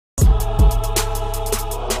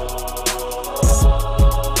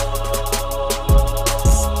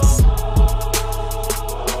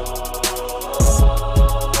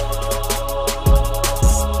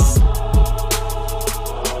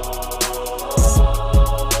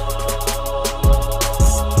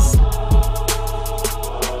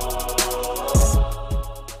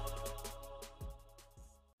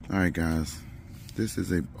This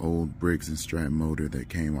is an old Briggs and Stratton motor that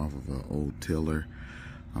came off of an old tiller.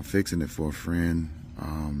 I'm fixing it for a friend.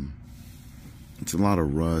 It's a lot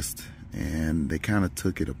of rust, and they kind of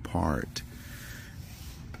took it apart.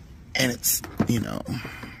 And it's, you know,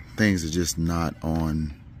 things are just not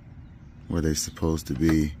on where they're supposed to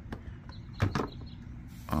be.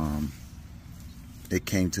 It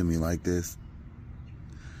came to me like this.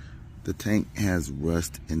 The tank has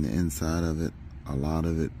rust in the inside of it, a lot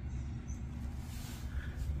of it.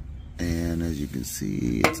 And as you can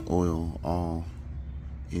see, it's oil all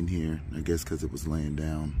in here. I guess because it was laying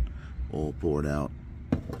down, oil poured out.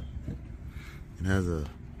 It has a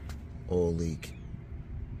oil leak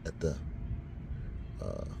at the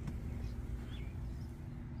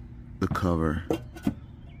cover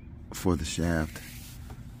for the shaft.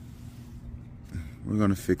 We're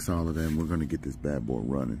gonna fix all of that and we're gonna get this bad boy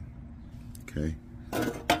running. Okay,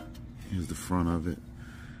 here's the front of it.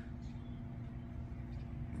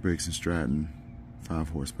 Briggs and Stratton, 5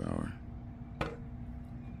 horsepower.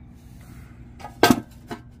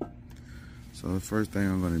 So the first thing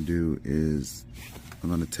I'm gonna do is I'm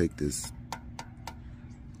gonna take this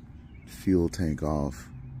fuel tank off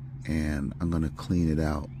and I'm gonna clean it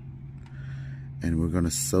out. And we're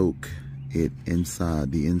gonna soak it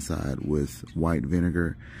inside, the inside, with white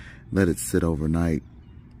vinegar. Let it sit overnight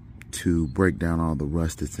to break down all the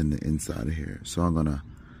rust that's in the inside of here. So I'm gonna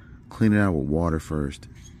clean it out with water first,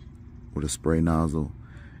 with a spray nozzle,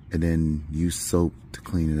 and then use soap to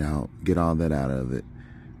clean it out, get all that out of it,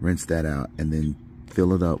 rinse that out, and then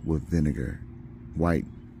fill it up with vinegar, white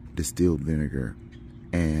distilled vinegar,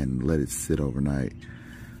 and let it sit overnight.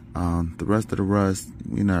 The rest of the rust,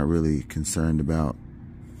 we're not really concerned about.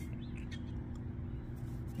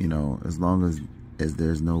 You know, as long as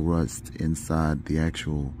there's no rust inside the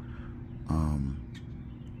actual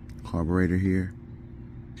carburetor here.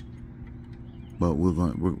 But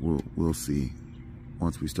we'll see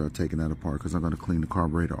once we start taking that apart, because I'm going to clean the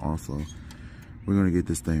carburetor also. We're going to get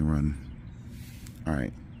this thing running. All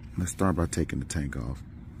right, let's start by taking the tank off.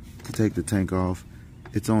 To take the tank off,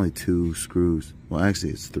 it's only 2 screws. Well,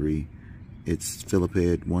 actually it's 3. It's Phillip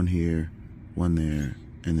head, 1 here, 1 there,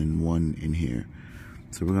 and then 1 in here.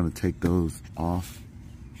 So we're going to take those off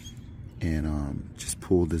and just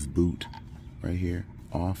pull this boot right here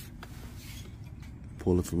off.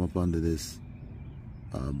 Pull it from up under this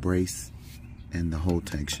brace, and the whole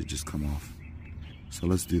tank should just come off. So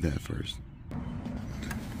let's do that first.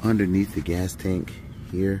 Underneath the gas tank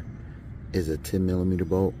here is a 10mm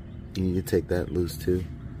bolt. You need to take that loose too.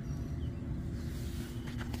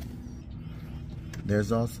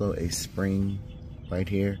 There's also a spring right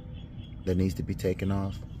here that needs to be taken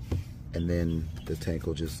off, and then the tank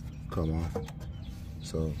will just come off.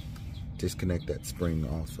 So disconnect that spring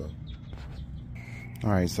also.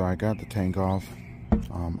 All right, so I got the tank off.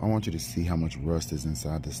 I want you to see how much rust is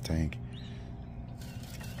inside this tank.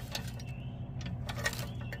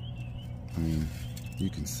 I mean, you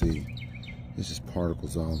can see there's just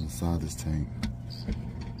particles all inside this tank.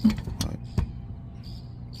 But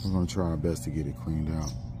we're gonna try our best to get it cleaned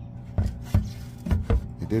out.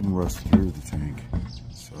 It didn't rust through the tank,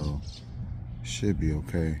 so it should be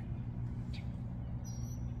okay.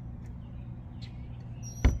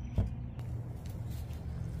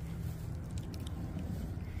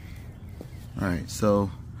 All right,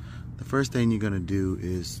 so the first thing you're gonna do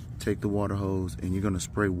is take the water hose and you're gonna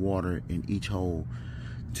spray water in each hole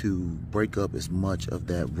to break up as much of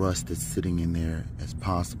that rust that's sitting in there as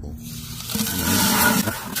possible.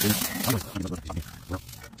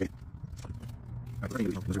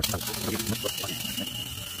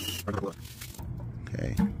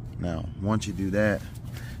 Okay, now once you do that,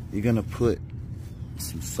 you're gonna put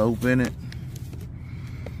some soap in it.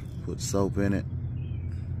 Put soap in it.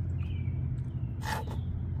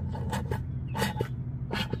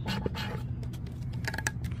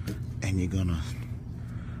 And you're gonna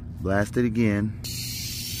blast it again.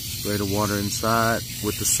 Spray the water inside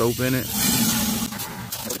with the soap in it.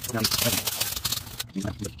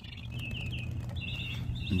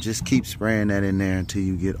 And just keep spraying that in there until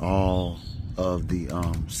you get all of the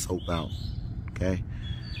soap out, okay?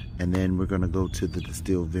 And then we're gonna go to the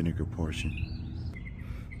distilled vinegar portion.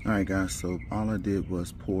 All right, guys, so all I did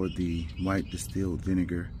was pour the white distilled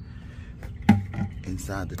vinegar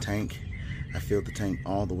inside the tank. I filled the tank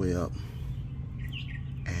all the way up,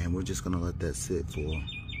 and we're just gonna let that sit for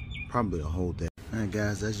probably a whole day. All right,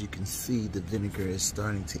 guys, as you can see, the vinegar is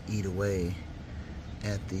starting to eat away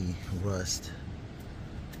at the rust.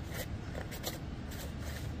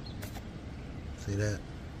 See that?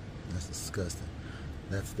 That's disgusting.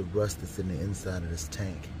 That's the rust that's in the inside of this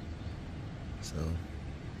tank. So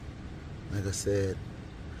Like I said,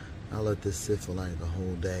 I'll let this sit for like a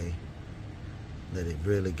whole day. Let it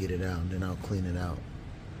really get it out, and then I'll clean it out.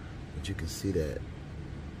 But you can see that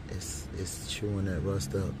it's chewing that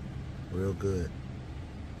rust up real good.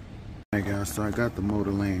 Alright guys, so I got the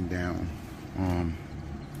motor laying down.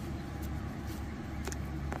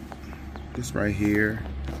 This right here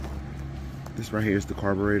is the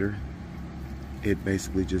carburetor. It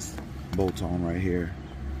basically just bolts on right here.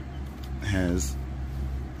 It has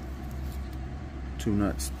 2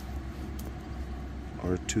 nuts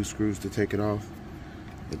or 2 screws to take it off.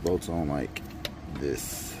 It bolts on like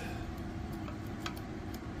this.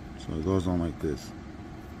 So it goes on like this.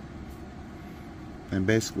 And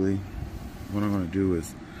basically what I'm going to do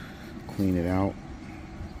is clean it out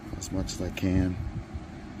as much as I can.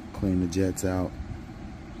 Clean the jets out.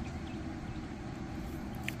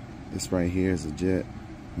 This right here is a jet.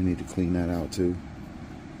 We need to clean that out too.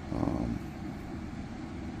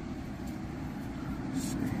 Let's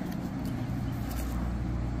see.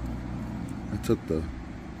 I took the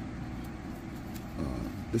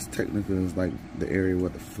this technically is like the area where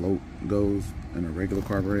the float goes in a regular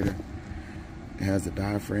carburetor. It has a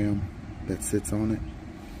diaphragm that sits on it.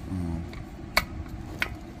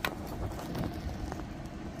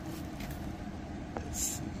 Let's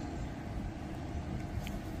see.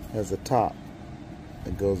 It has a top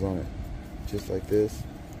that goes on it, just like this.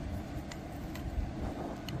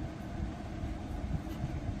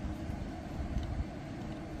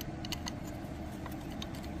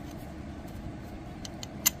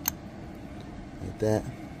 That,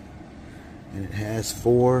 and it has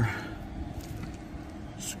 4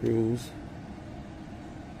 screws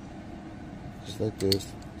just like this.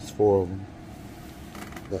 It's 4 of them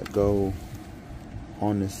that go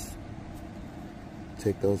on this.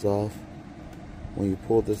 Take those off. When you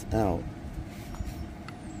pull this out,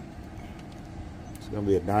 there's gonna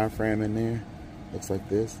be a diaphragm in there. Looks like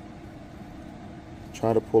this.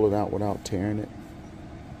 Try to pull it out without tearing it.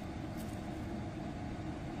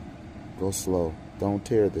 Go slow. Don't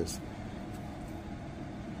tear this.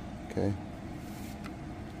 Okay.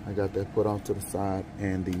 I got that put off to the side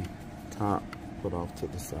and the top put off to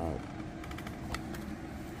the side.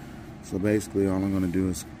 So basically all I'm going to do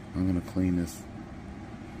is I'm going to clean this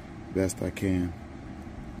best I can.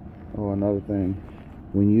 Oh, another thing.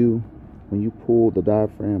 When you pull the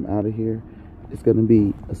diaphragm out of here, it's going to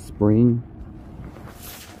be a spring.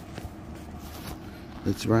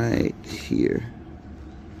 It's right here.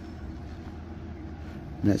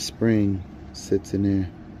 And that spring sits in there.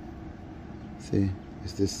 See,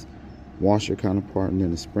 it's this washer kind of part, and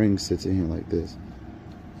then the spring sits in here like this.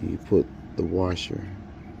 And you put the washer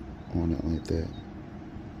on it like that.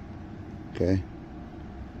 Okay?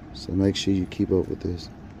 So make sure you keep up with this.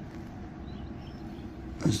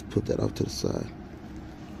 Let's put that off to the side.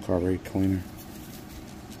 Carburetor cleaner.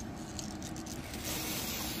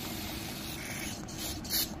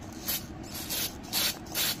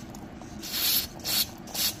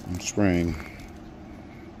 And spraying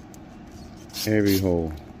every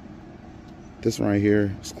hole. This right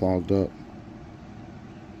here is clogged up.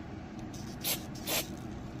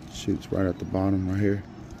 Shoots right at the bottom right here.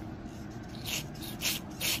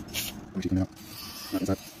 Out.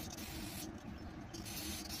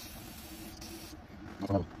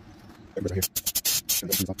 Oh, everybody here.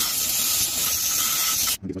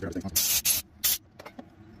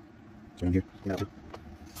 So in here. Yeah.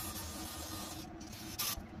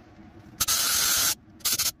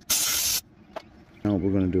 Now what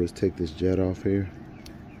we're going to do is take this jet off here.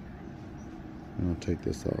 And I'll take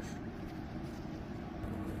this off.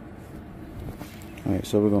 Alright,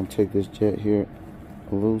 so we're going to take this jet here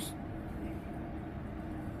loose.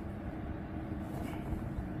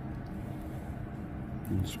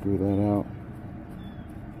 And screw that out.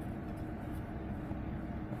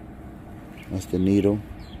 That's the needle.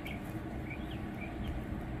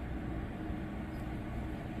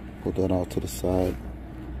 Put that out to the side.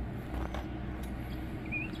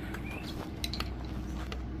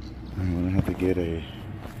 I'm gonna have to get a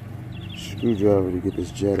screwdriver to get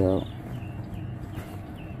this jet out.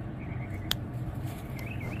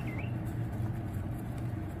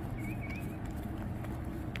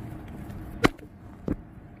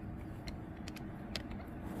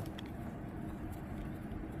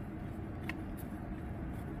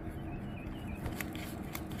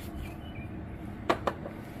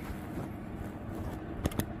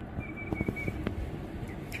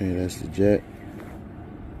 Okay, that's the jet.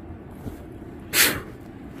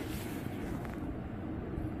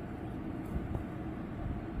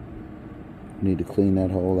 We need to clean that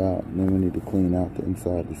hole out, and then we need to clean out the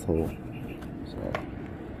inside of this hole. So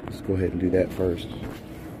let's go ahead and do that first.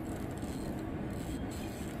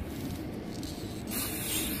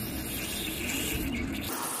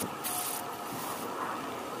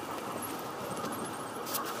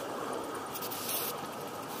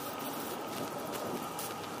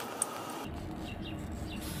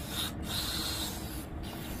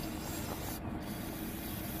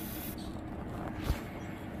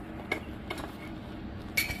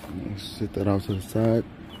 Set that off to the side.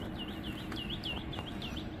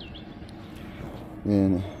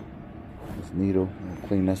 And this needle, I'll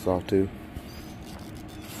clean this off too.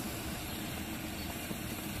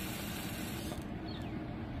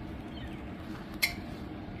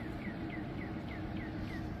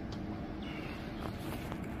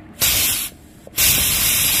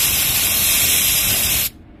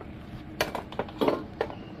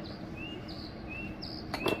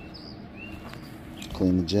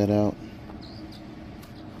 Clean the jet out.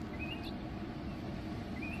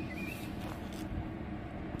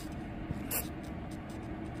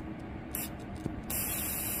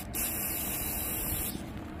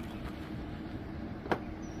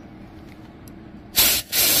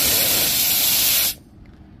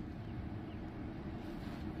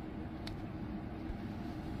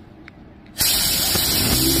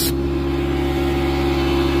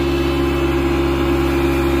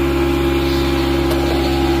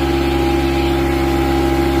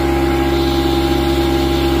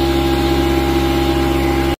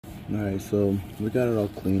 So we got it all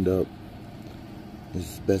cleaned up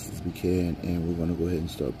as best as we can, and we're gonna go ahead and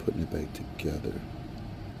start putting it back together.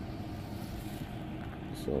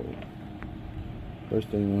 So first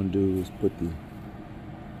thing you want to do is put the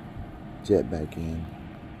jet back in.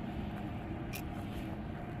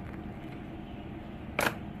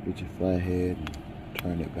 Get your flathead and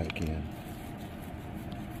turn it back in.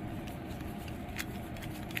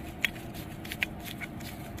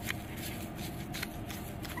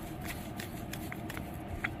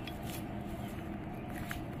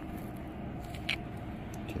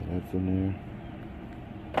 That's in there.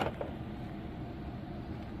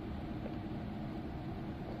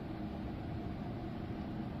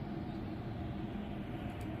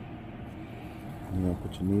 You're gonna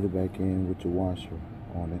put your needle back in with your washer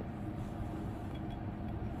on it.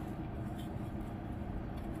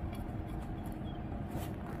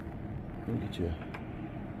 Get your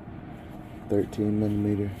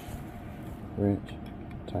 13mm wrench,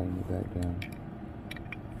 tighten it back down.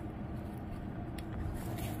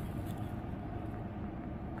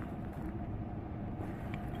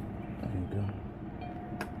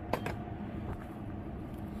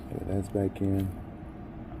 That's back in,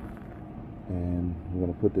 and we're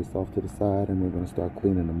going to put this off to the side, and we're going to start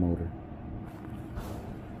cleaning the motor.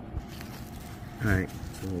 Alright,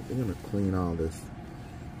 so we're going to clean all this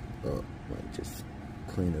up, like just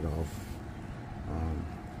clean it off.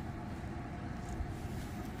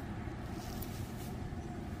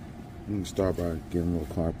 You can start by getting a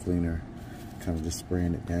little carb cleaner, kind of just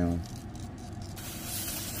spraying it down.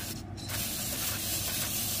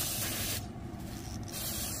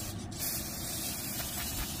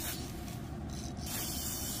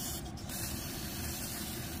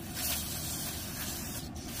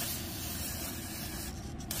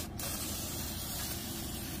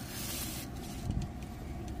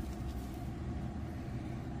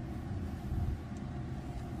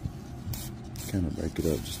 Kind of break it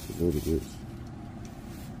up just a little bit.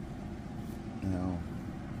 Now,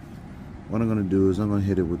 what I'm going to do is I'm going to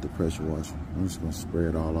hit it with the pressure washer. I'm just going to spray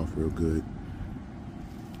it all off real good.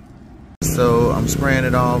 So I'm spraying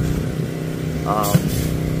it off.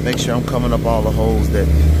 Make sure I'm coming up all the holes that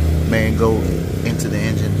may go into the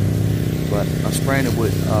engine. But I'm spraying it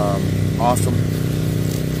with Awesome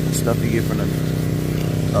stuff you get from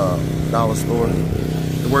the dollar store.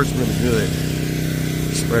 It works really good.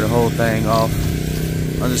 Spray the whole thing off.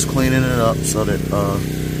 I'm just cleaning it up so that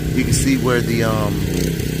you can see where the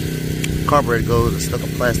carburetor goes. I stuck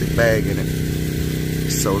a plastic bag in it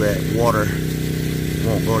so that water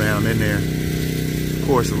won't go down in there. Of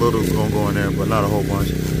course, a little is gonna go in there, but not a whole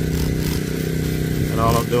bunch. And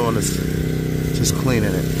all I'm doing is just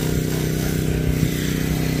cleaning it.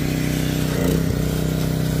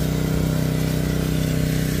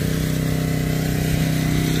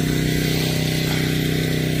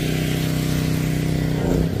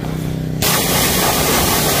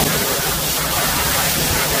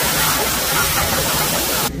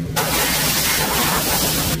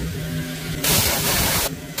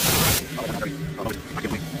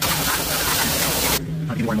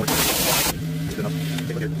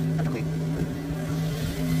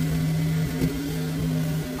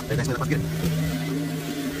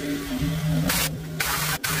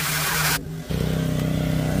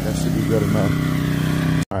 That should be good enough.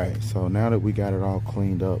 Alright, so now that we got it all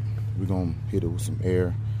cleaned up, we're gonna hit it with some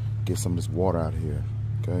air, get some of this water out of here,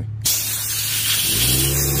 okay?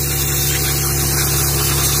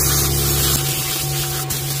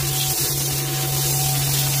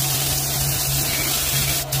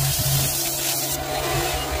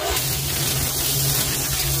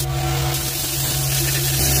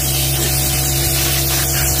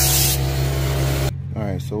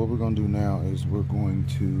 so what we're gonna do now is we're going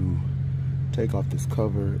to take off this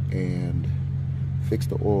cover and fix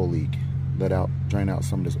the oil leak. Drain out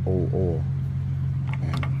some of this old oil.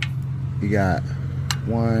 And you got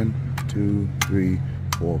 1, 2, 3,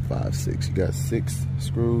 4, 5, 6. You got 6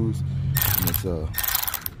 screws, and it's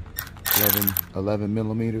 11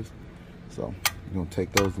 millimeters. So you're gonna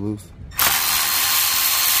take those loose.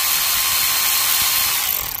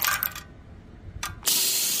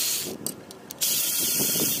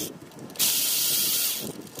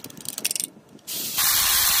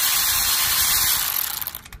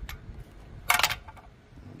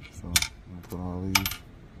 So I'm gonna put all these.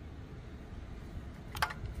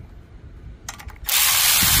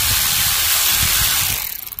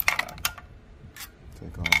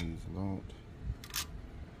 Take all these out.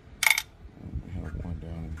 And we have one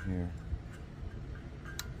down in here.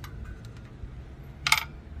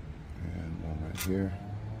 And one right here.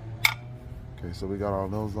 Okay, so we got all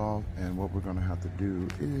those off, and what we're gonna have to do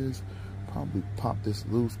is probably pop this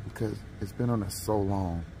loose because it's been on there so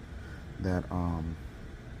long that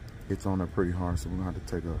it's on there pretty hard. So we're gonna have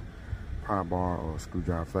to take a pry bar or a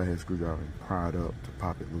screwdriver, flathead screwdriver, and pry it up to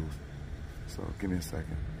pop it loose. So give me a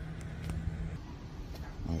second.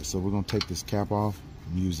 All right, so we're gonna take this cap off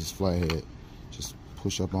and use this flathead. Just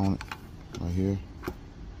push up on it right here.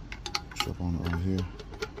 Push up on it right here.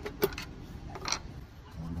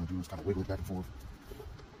 All we're gonna do is kind of wiggle it back and forth.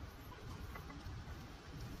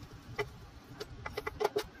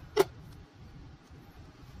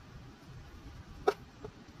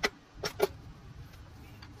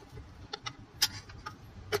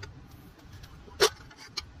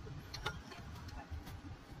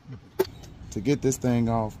 To get this thing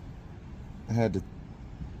off, I had to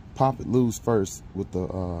pop it loose first with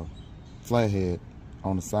the flathead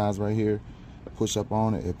on the sides right here. Push up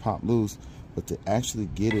on it, it popped loose. But to actually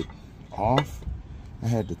get it off, I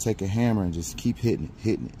had to take a hammer and just keep hitting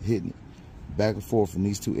it, back and forth in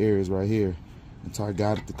these two areas right here until I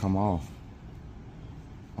got it to come off.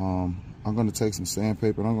 I'm gonna take some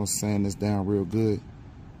sandpaper and I'm gonna sand this down real good.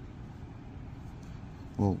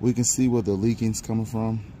 Well, we can see where the leaking's coming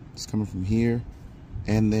from. It's coming from here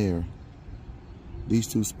and there. These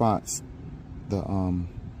two spots, the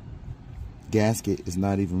gasket is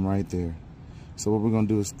not even right there. So what we're gonna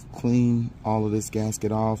do is clean all of this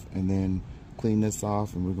gasket off and then clean this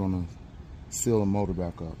off, and we're gonna seal the motor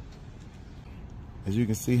back up. As you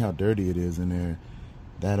can see how dirty it is in there.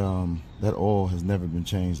 That oil has never been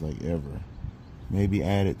changed, like, ever. Maybe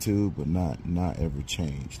added to, but not ever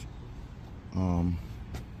changed.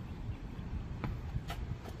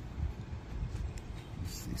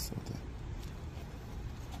 Something.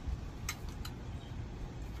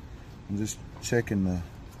 I'm just checking the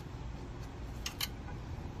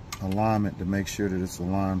alignment to make sure that it's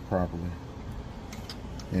aligned properly,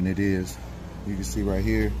 and it is. You can see right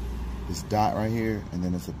here, this dot right here, and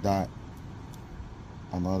then it's a dot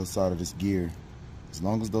on the other side of this gear. As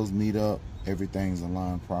long as those meet up, everything's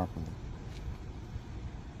aligned properly.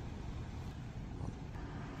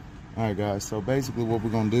 Alright guys, so basically what we're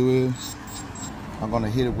gonna do is I'm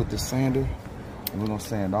gonna hit it with the sander, and we're gonna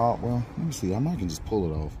sand off. Well, let me see. I might can just pull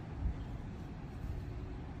it off.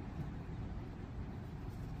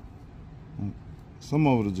 Some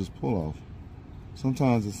of it'll just pull off.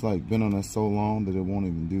 Sometimes it's like been on there so long that it won't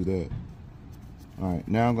even do that. All right,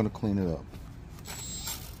 now I'm gonna clean it up.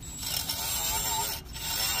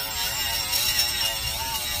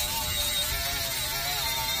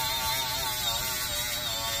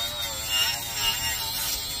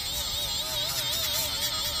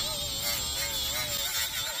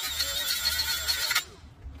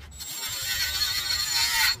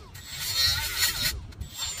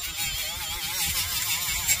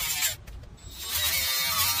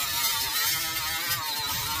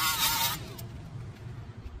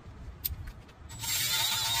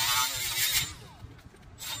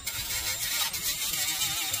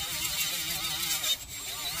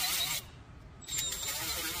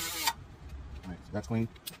 That's clean.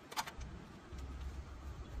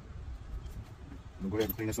 I'm gonna go ahead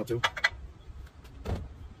and clean this up too. I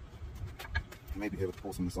may be able to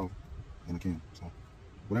pull some of this off, and I can. So,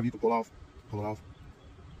 whatever you can pull off, pull it off.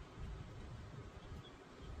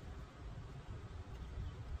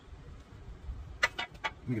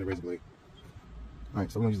 Let me get a razor blade. All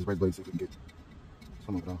right, so we're gonna use this razor blade so we can get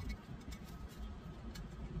some of it off.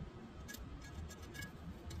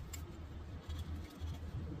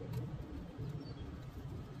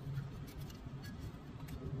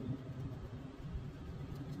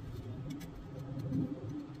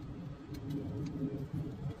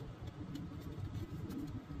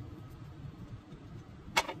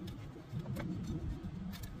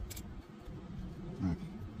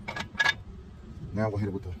 Now we'll hit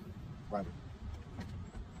it with the grinder.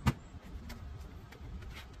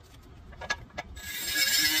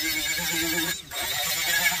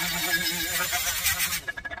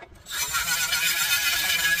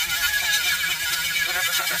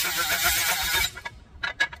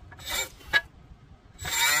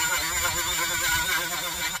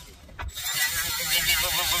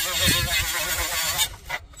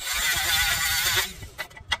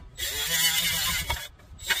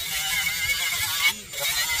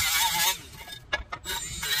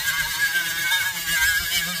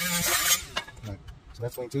 So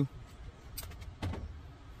that's swing 2. So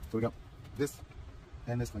we got this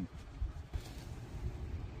and this swing.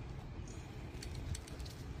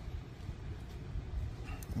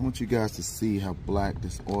 I want you guys to see how black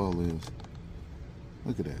this oil is.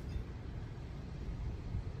 Look at that.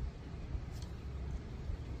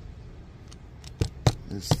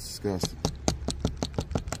 It's disgusting.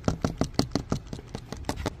 What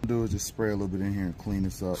I'll do is just spray a little bit in here and clean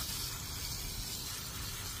this up.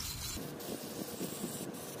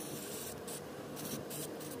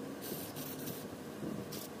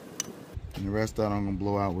 And the rest out I'm gonna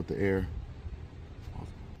blow out with the air.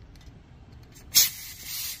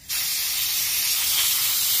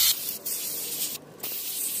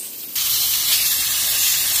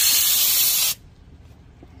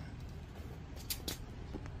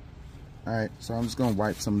 Alright, so I'm just gonna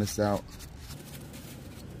wipe some of this out.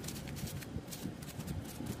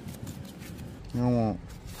 You don't want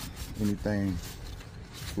anything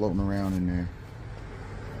floating around in there.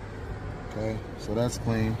 Okay, so that's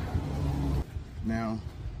clean. Now,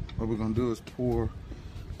 what we're gonna do is pour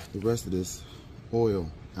the rest of this oil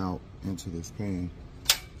out into this pan.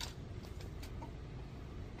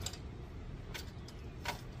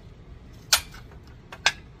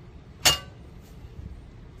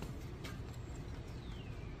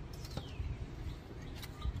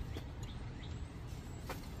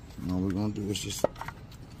 And all we're gonna do is just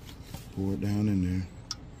pour it down in there.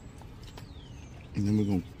 And then we're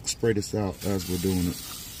gonna spray this out as we're doing it.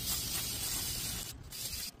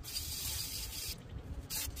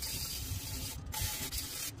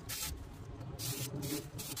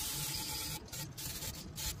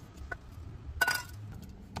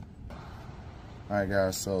 Alright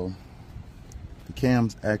guys, so the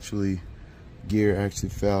cam's gear actually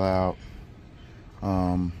fell out.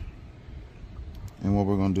 And what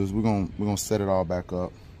we're gonna do is we're gonna set it all back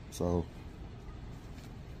up. So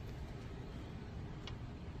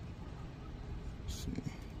let's see.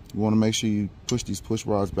 You wanna make sure you push these push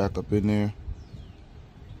rods back up in there.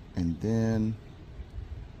 And then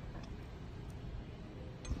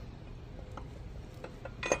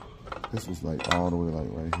this was like all the way like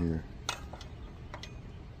right here.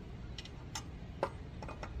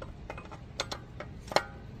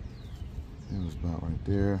 It was about right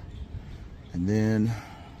there. And then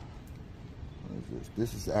what is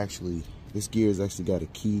this? This gear has actually got a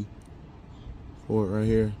key for it right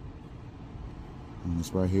here. And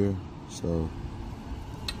it's right here. So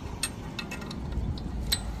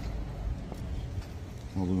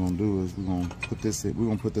what we're gonna do is we're gonna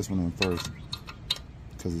put this one in first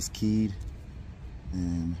because it's keyed,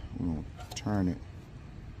 and we're gonna turn it,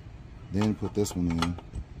 then put this one in,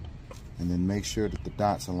 and then make sure that the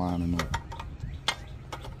dots are lining up.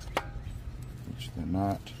 They're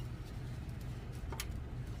not.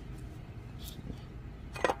 Should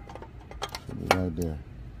be right there.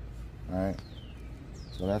 Alright.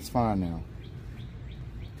 So that's fine now.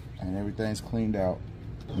 And everything's cleaned out.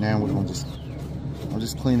 Now we're gonna I'm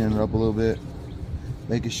just cleaning it up a little bit.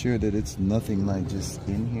 Making sure that it's nothing like just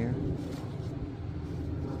in here.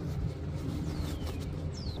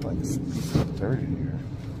 It's like it's dirt in here.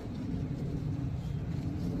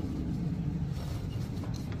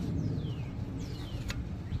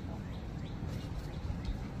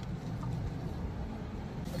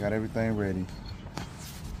 Got everything ready.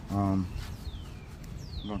 I'm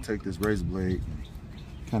gonna take this razor blade and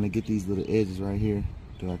kind of get these little edges right here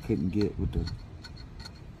that I couldn't get with the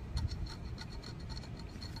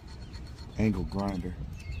angle grinder.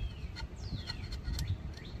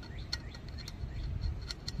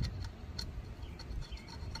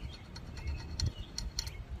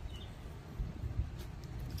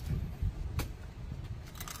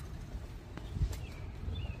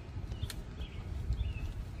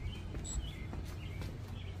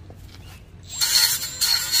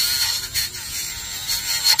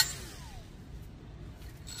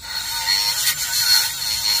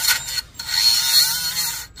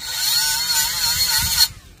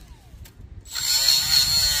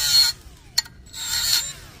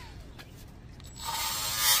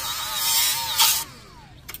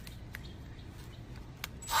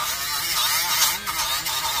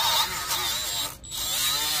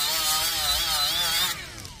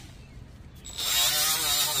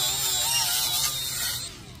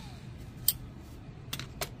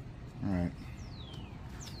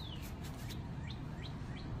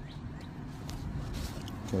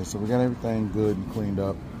 Okay, so we got everything good and cleaned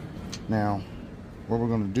up. Now, what we're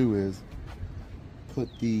gonna do is put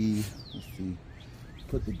the,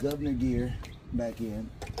 put the governor gear back in,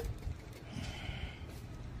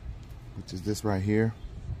 which is this right here.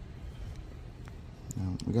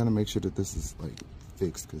 Now, we gotta make sure that this is like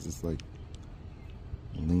fixed because it's like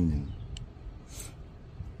leaning.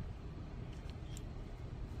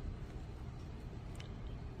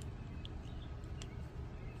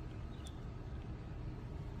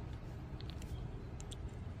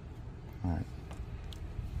 All right,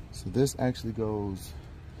 so this actually goes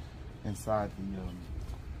inside the,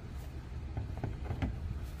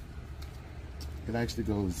 it actually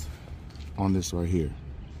goes on this right here.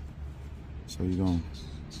 So you're gonna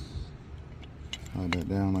slide that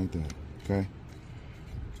down like that, okay?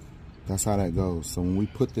 That's how that goes. So when we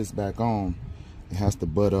put this back on, it has to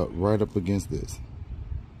butt up right up against this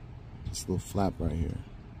little flap right here.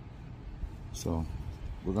 So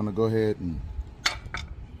we're gonna go ahead and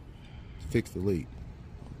fix the leak.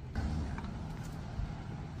 All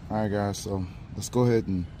right, guys, so let's go ahead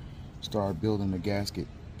and start building the gasket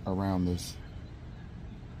around this.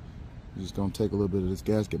 You're just gonna take a little bit of this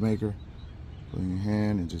gasket maker, put it in your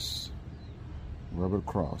hand, and just rub it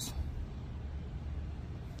across.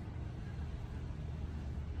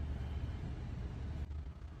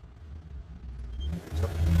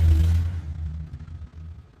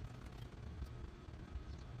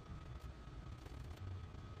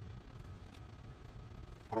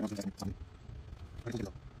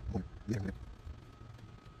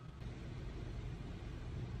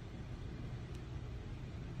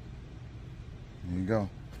 There you go.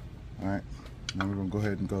 All right, now we're gonna go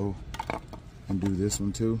ahead and go and do this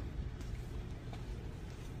one too.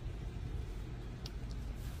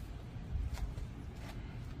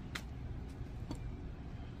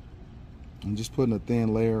 I'm just putting a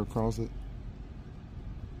thin layer across it.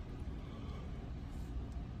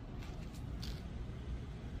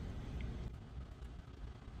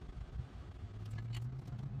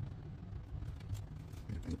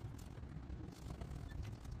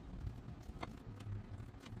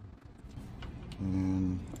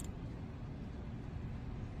 And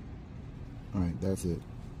all right, that's it.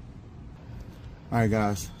 All right,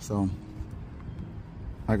 guys, so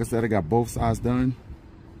like I said, I got both sides done.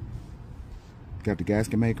 Got the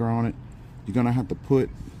gasket maker on it. You're gonna have to put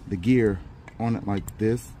the gear on it like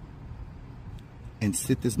this and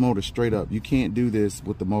sit this motor straight up. You can't do this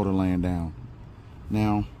with the motor laying down.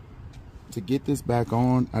 Now, to get this back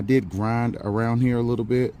on, I did grind around here a little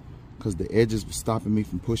bit because the edges were stopping me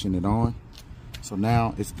from pushing it on. So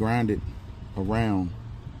now it's grinded around,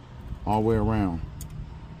 all the way around.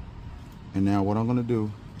 And now what I'm gonna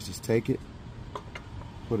do is just take it,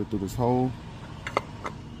 put it through this hole,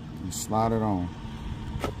 and slide it on.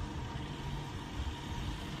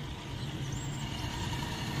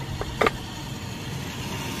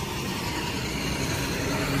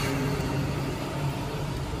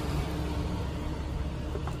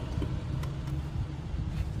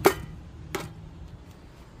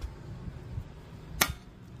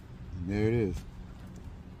 There it is.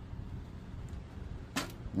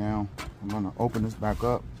 Now I'm gonna open this back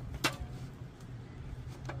up.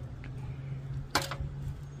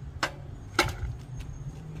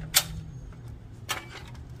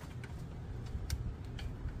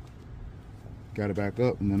 Got it back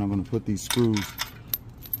up, and then I'm gonna put these screws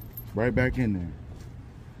right back in there.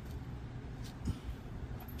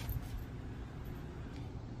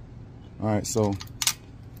 All right, so I'm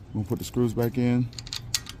gonna put the screws back in.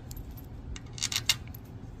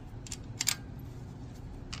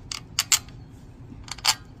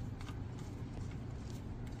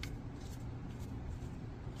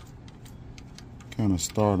 Kind of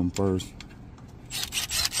start them first,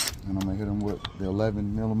 and I'm gonna hit them with the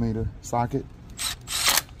 11mm socket.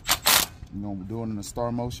 You know, we're doing in a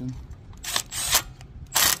star motion.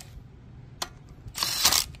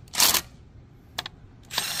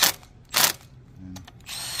 And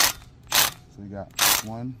so you got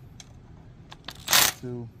 1,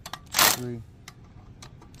 2, 3,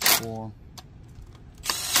 4,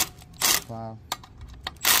 5,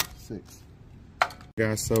 6.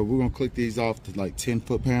 Guys, so we're gonna click these off to like 10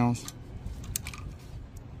 foot-pounds.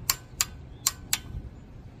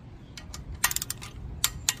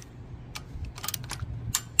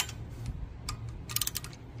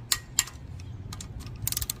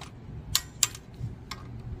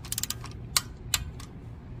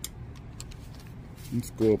 Let's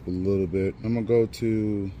go up a little bit. I'm gonna go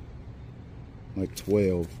to like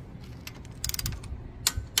 12.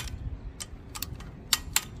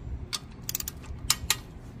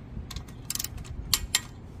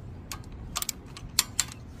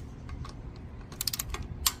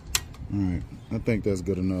 All right, I think that's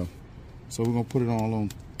good enough. So we're gonna put it all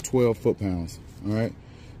on 12 foot-pounds. All right,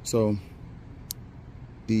 so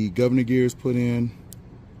the governor gear is put in,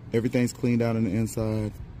 everything's cleaned out on the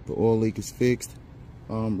inside, the oil leak is fixed.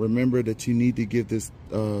 Remember that you need to give this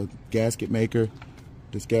gasket maker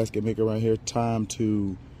right here time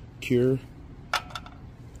to cure.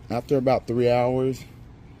 After about 3 hours,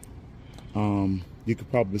 you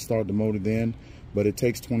could probably start the motor then, but it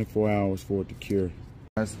takes 24 hours for it to cure.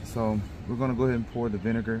 So we're gonna go ahead and pour the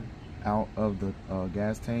vinegar out of the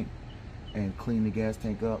gas tank and clean the gas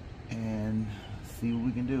tank up and see what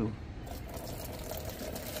we can do.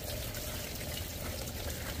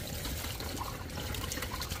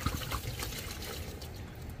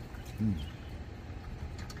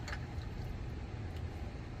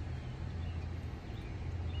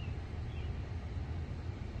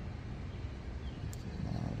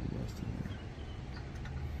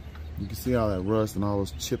 You can see all that rust and all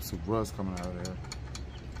those chips of rust coming out of there.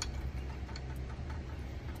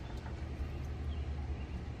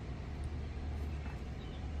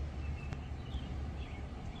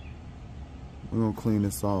 We're gonna clean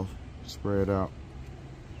this off, spray it out.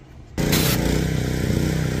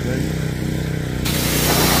 Okay.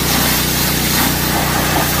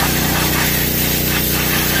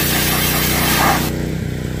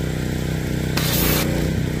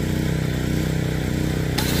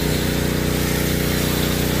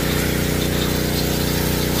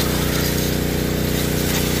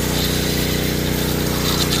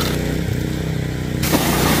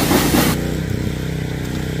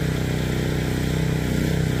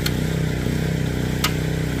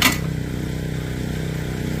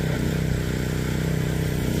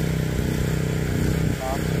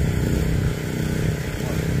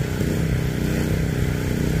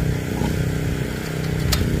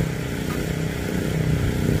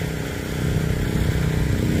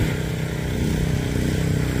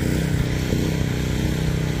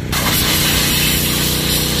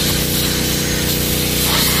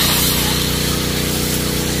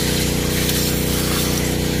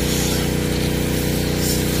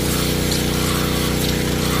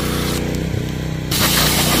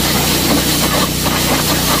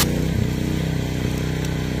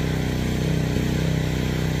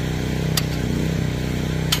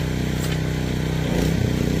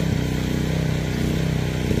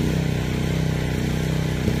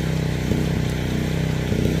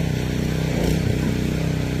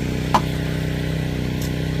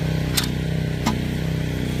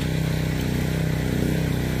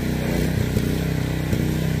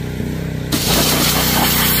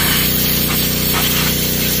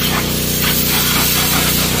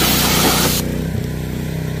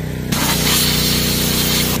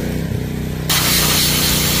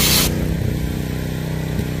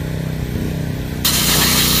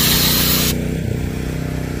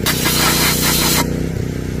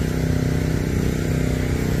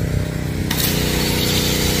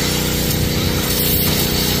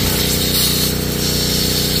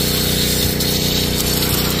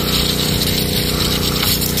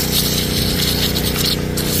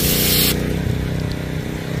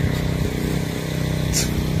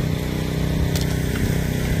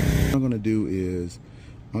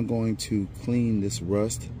 I'm going to clean this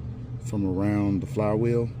rust from around the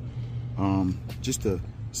flywheel,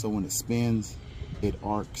 so when it spins, it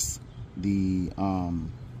arcs the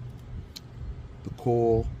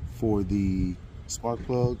coil for the spark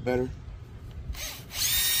plug better.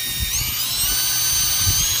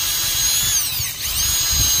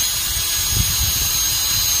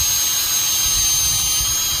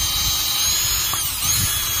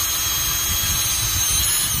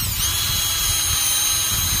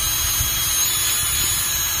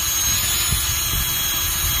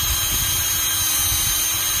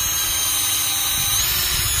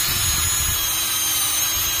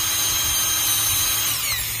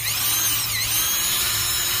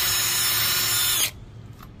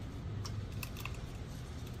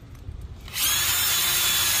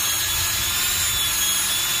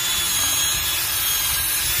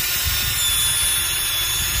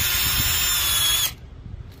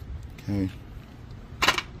 Okay,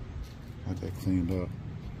 got that cleaned up.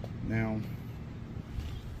 Now,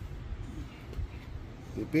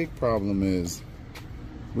 the big problem is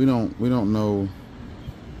we don't know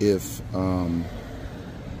if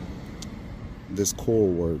this coil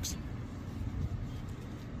works.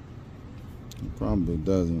 It probably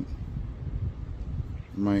doesn't.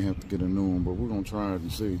 Might have to get a new one, but we're gonna try it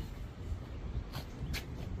and see.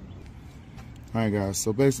 All right, guys.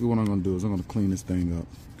 So basically, what I'm gonna do is I'm gonna clean this thing up.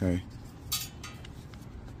 Okay.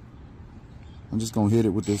 I'm just gonna hit it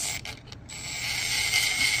with this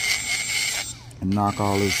and knock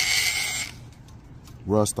all this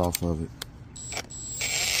rust off of it.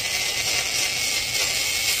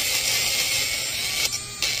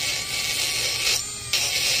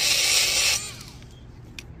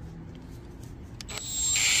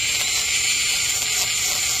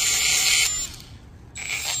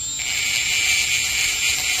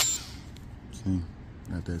 See,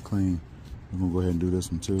 got that clean. We're gonna go ahead and do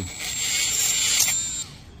this one too.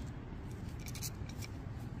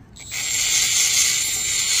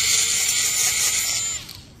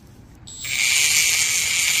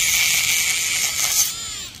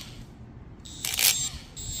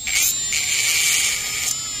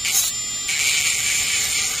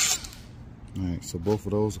 Alright, so both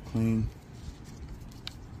of those are clean.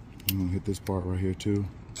 I'm gonna hit this part right here too.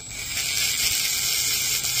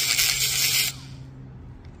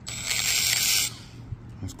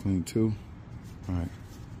 That's clean too. Alright,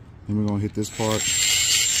 then we're gonna hit this part.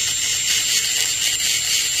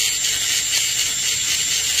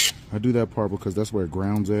 I do that part because that's where it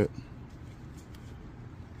grounds at.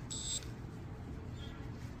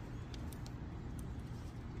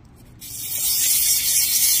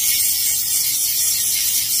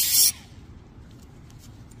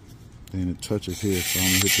 Then it touches here, so I'm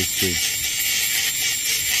gonna hit this too.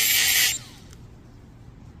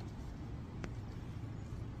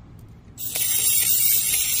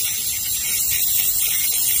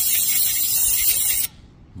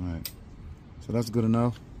 Alright, so that's good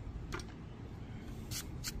enough.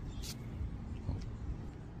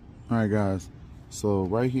 Alright guys, so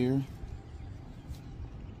right here,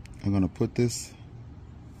 I'm gonna put this,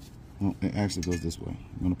 well, it actually goes this way.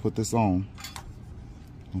 I'm gonna put this on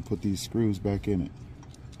and put these screws back in it.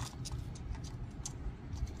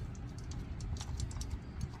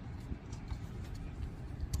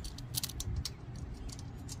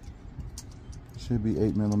 Should be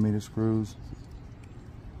 8mm screws.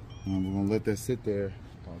 And we're gonna let that sit there.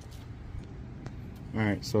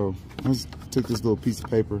 Alright, so let's take this little piece of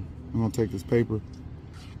paper. I'm gonna take this paper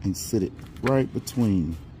and sit it right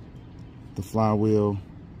between the flywheel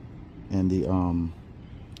and the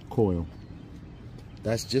coil.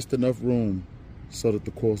 That's just enough room so that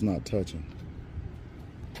the coil's not touching.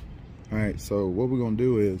 Alright, so what we're gonna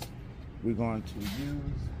do is we're going to use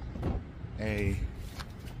a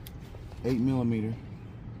 8mm.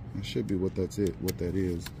 That should be what that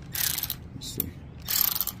is. Let's see.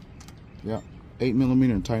 Yep,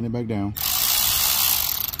 8mm, and tighten it back down.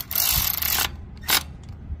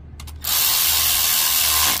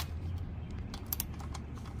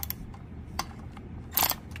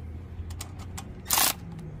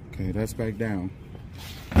 Okay, that's back down.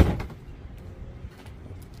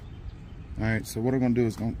 Alright, so what I'm going to do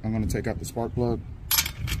is I'm going to take out the spark plug.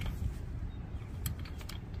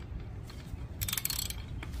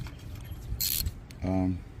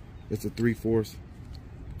 It's a 3/4.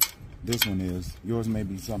 This one is. Yours may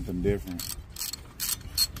be something different.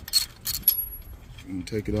 I'm going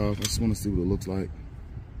to take it off. I just want to see what it looks like.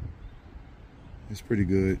 It's pretty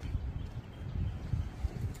good.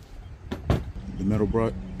 The metal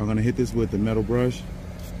brush. I'm going to hit this with the metal brush.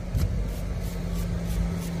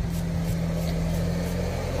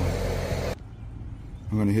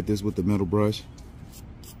 I'm going to hit this with the metal brush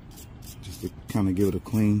just to kind of give it a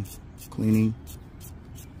cleaning.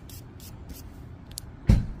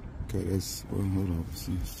 Okay, that's, well, hold on.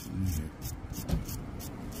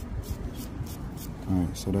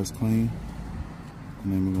 Alright, so that's clean.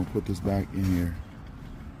 And then we're going to put this back in here.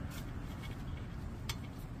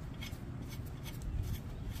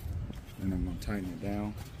 And I'm going to tighten it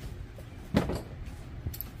down.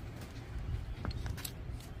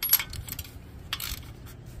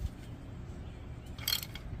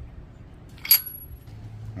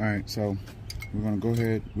 Alright, so we're going to go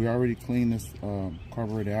ahead. We already cleaned this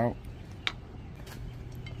carburetor out.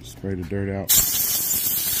 Spray the dirt out.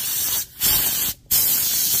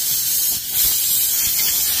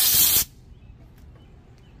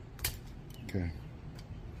 Okay.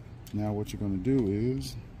 Now what you're going to do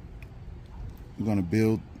is you're going to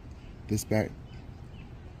build this back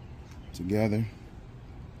together.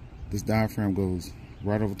 This diaphragm goes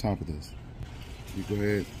right over top of this. You go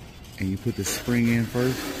ahead and you put the spring in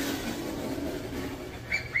first.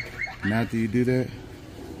 And after you do that,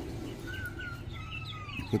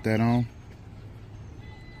 you put that on.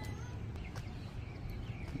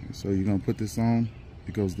 So you're gonna put this on,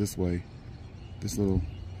 it goes this way. This little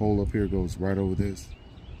hole up here goes right over this.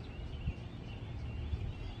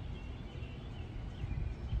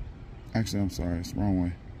 Actually, I'm sorry, it's the wrong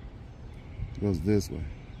way. It goes this way.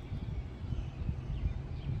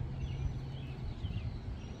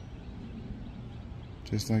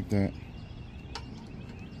 Just like that.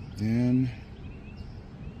 Then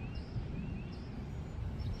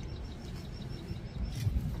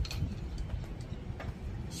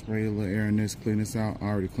spray a little air in this, clean this out. I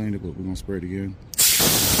already cleaned it, but we're gonna spray it again. So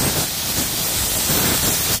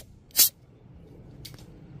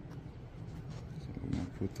we're gonna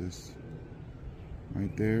put this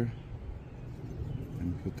right there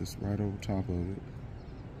and put this right over top of it,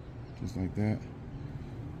 just like that.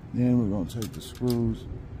 Then we're gonna take the screws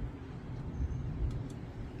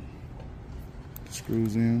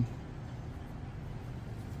in.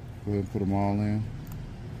 Go ahead and put them all in.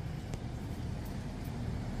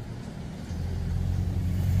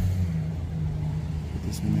 Put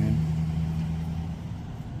this one in.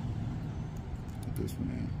 Put this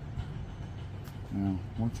one in. Now,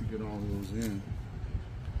 once you get all of those in,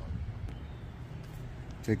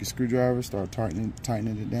 take your screwdriver, start tightening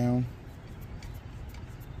it down.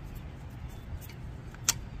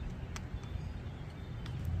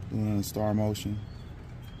 Doing it in star motion.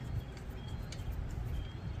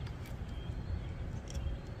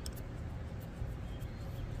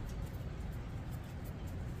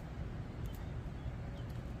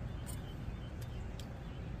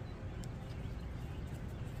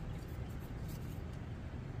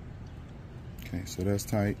 Okay, so that's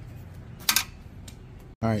tight.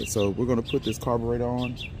 All right, so we're gonna put this carburetor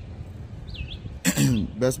on.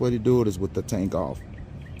 Best way to do it is with the tank off.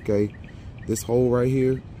 Okay, this hole right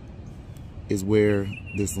here is where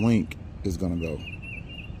this link is gonna go.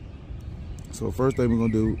 So first thing we're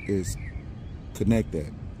gonna do is connect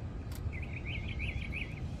that.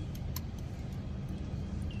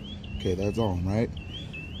 Okay, that's on, right?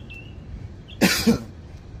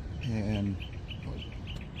 And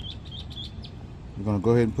we're gonna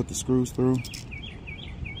go ahead and put the screws through.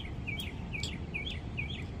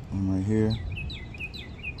 One right here,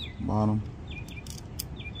 bottom.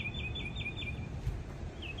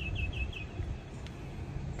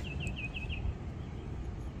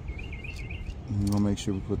 And we're gonna make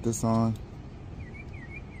sure we put this on.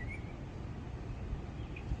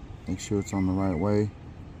 Make sure it's on the right way.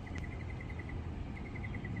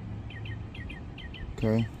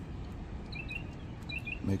 Okay.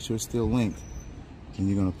 Make sure it's still linked. And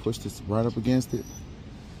you're gonna push this right up against it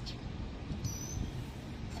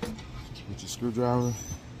with your screwdriver.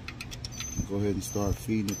 And go ahead and start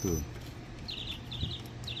feeding it through.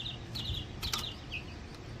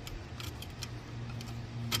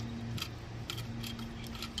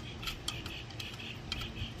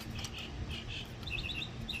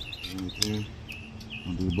 Right there.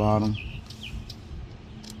 I'll do the bottom.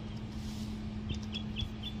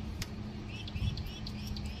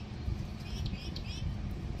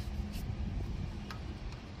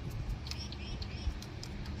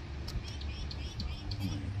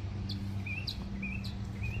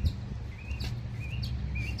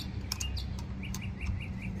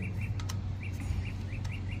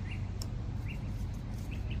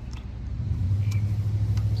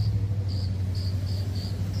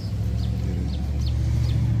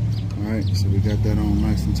 Alright, so we got that on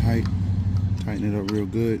nice and tight. Tighten it up real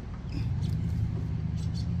good.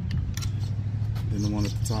 Then the one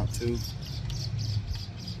at the top too.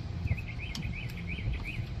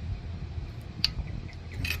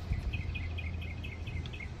 Okay.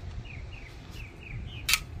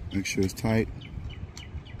 Make sure it's tight.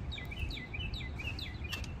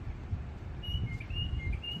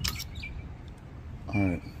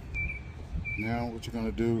 Alright. Now what you're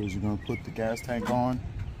gonna do is you're gonna put the gas tank on.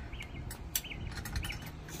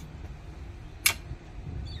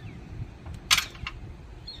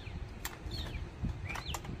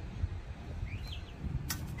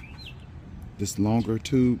 This longer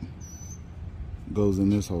tube goes in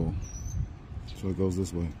this hole, so it goes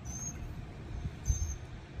this way.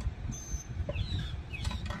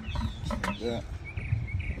 Just like that.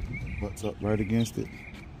 Butts up right against it.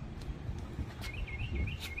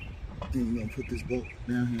 Then you're gonna put this bolt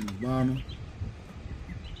down here in the bottom.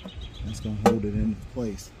 That's gonna hold it into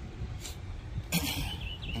place.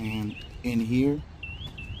 And in here,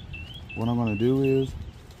 what I'm gonna do is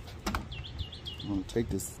I'm gonna take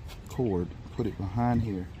this cord, put it behind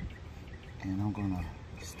here, and I'm gonna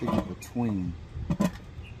stick it between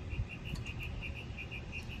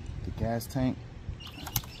the gas tank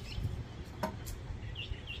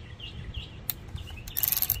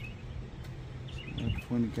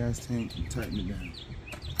between the gas tank and tighten it down.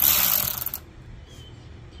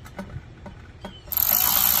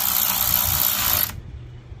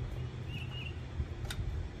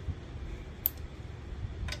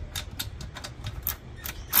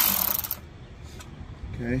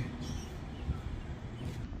 Okay.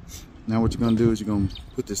 Now what you're gonna do is you're gonna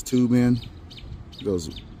put this tube in. It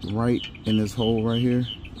goes right in this hole right here,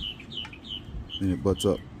 and it butts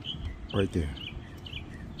up right there.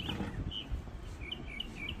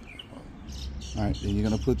 All right, then you're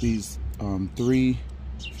gonna put these 3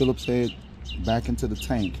 Phillips head back into the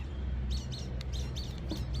tank.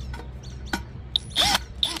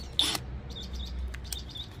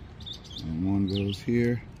 And one goes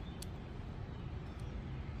here.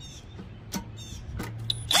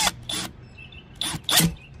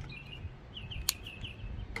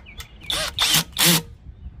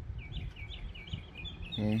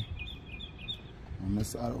 Okay, on this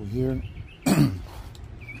side over here, you're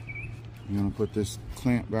gonna put this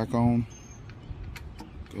clamp back on.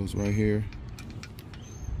 Goes right here,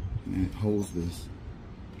 and it holds this.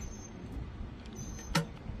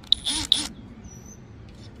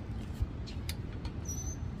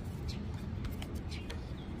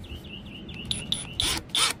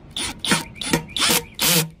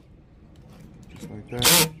 Just like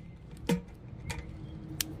that.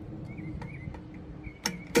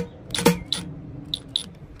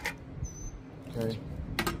 Okay,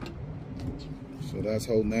 so that's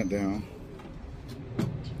holding that down.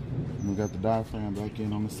 And we got the diaphragm back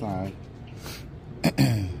in on the side.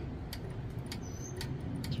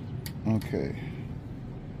 Okay,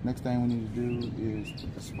 next thing we need to do is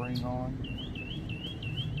put the spring on.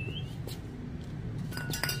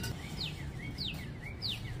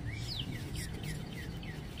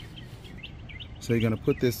 So you're gonna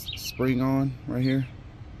put this spring on right here,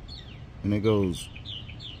 and it goes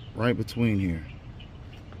right between here.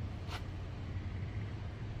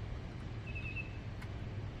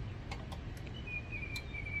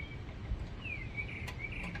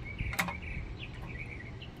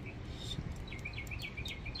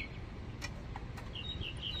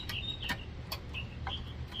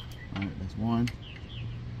 All right, that's one.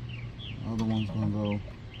 The other one's gonna go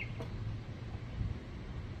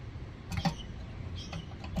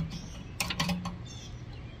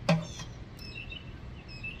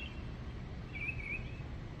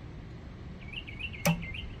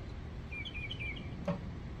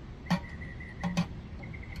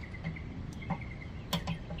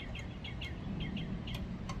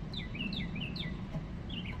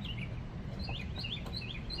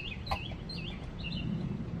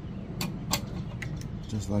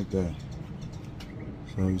just like that.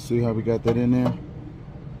 So you see how we got that in there?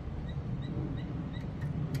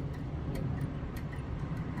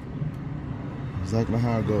 Exactly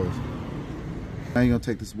how it goes. Now you're gonna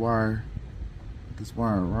take this wire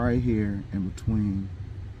right here in between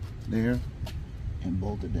there and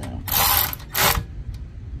bolt it down.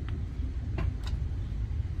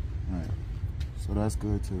 All right, so that's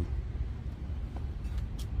good too.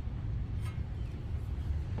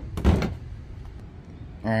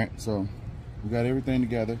 All right, so we got everything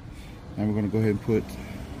together, and we're gonna go ahead and put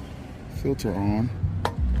filter on.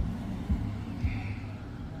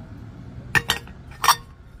 Put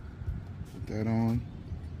that on.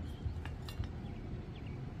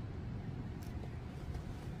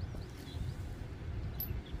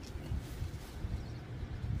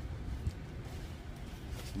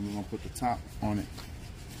 And we're gonna put the top on it.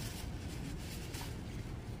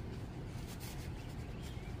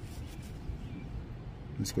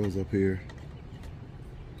 This goes up here.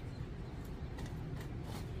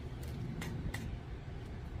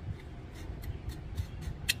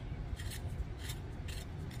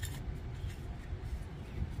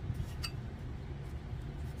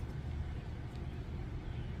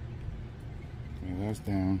 Okay, that's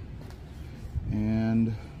down.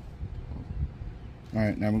 And all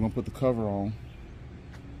right, now we're gonna put the cover on.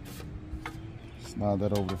 Slide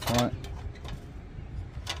that over the front.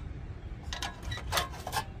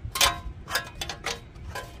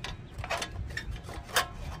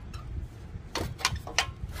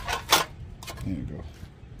 There you go.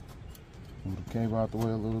 Move the cable out the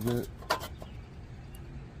way a little bit.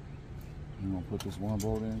 I'm gonna put this one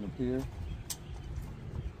bolt in up here.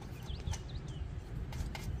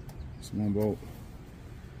 This one bolt.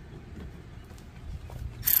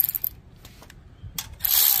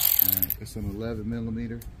 Alright, it's an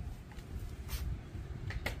 11mm.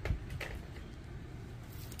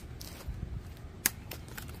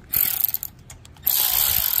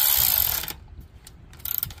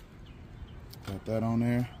 Got that on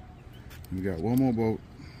there. We got one more bolt.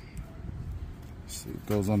 See, it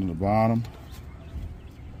goes under the bottom.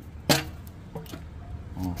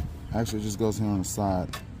 Oh, actually, it just goes here on the side.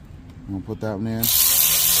 I'm gonna put that one in.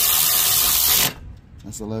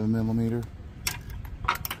 That's 11mm.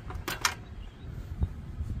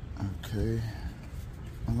 Okay,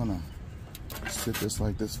 I'm gonna sit this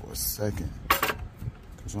like this for a second,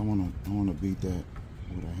 because I wanna beat that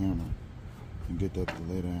with a hammer and get that to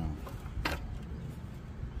lay down.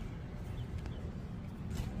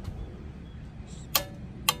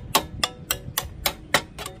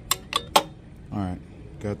 All right,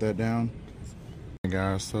 got that down. Hey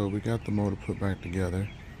guys, so we got the motor put back together.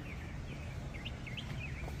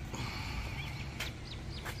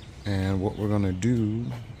 And what we're gonna do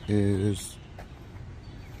is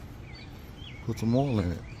put some oil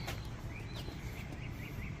in it.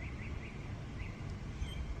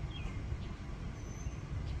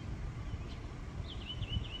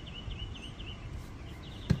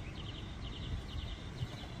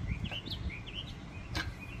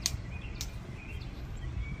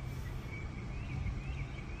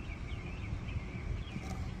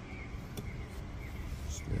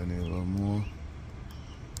 Still need a little more.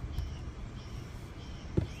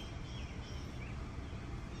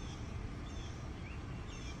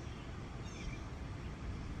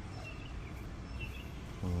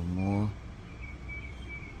 A little more.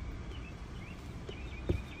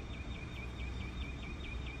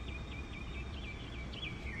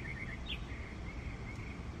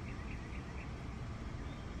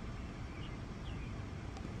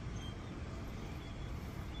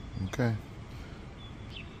 Okay.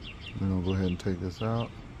 We're gonna go ahead and take this out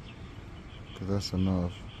because that's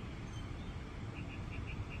enough.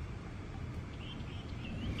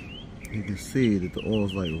 You can see that the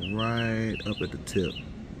oil's like right up at the tip,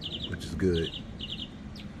 which is good.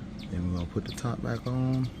 Then we're gonna put the top back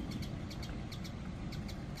on.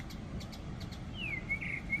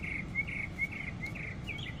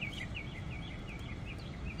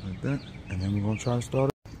 Like that. And then we're gonna try to start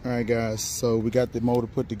it. All right guys, so we got the motor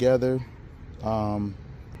put together.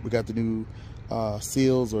 We got the new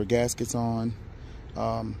seals or gaskets on.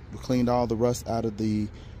 We cleaned all the rust out of the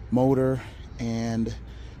motor and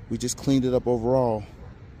we just cleaned it up overall.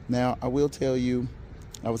 Now, I will tell you,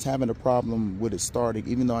 I was having a problem with it starting,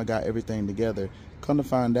 even though I got everything together. Come to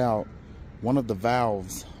find out, one of the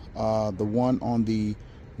valves, the one on the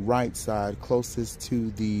right side closest to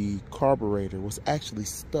the carburetor, was actually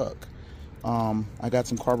stuck. I got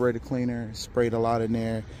some carburetor cleaner, sprayed a lot in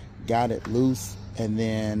there, got it loose, and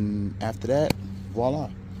then after that, voila.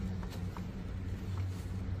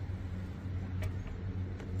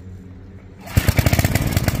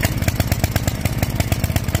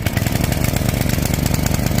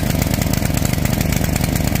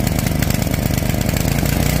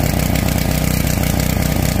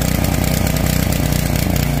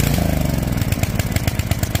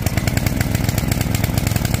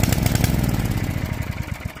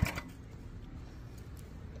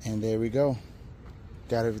 And there we go.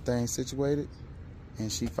 Got everything situated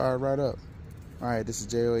and she fired right up. All right, this is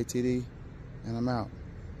JOATD and I'm out.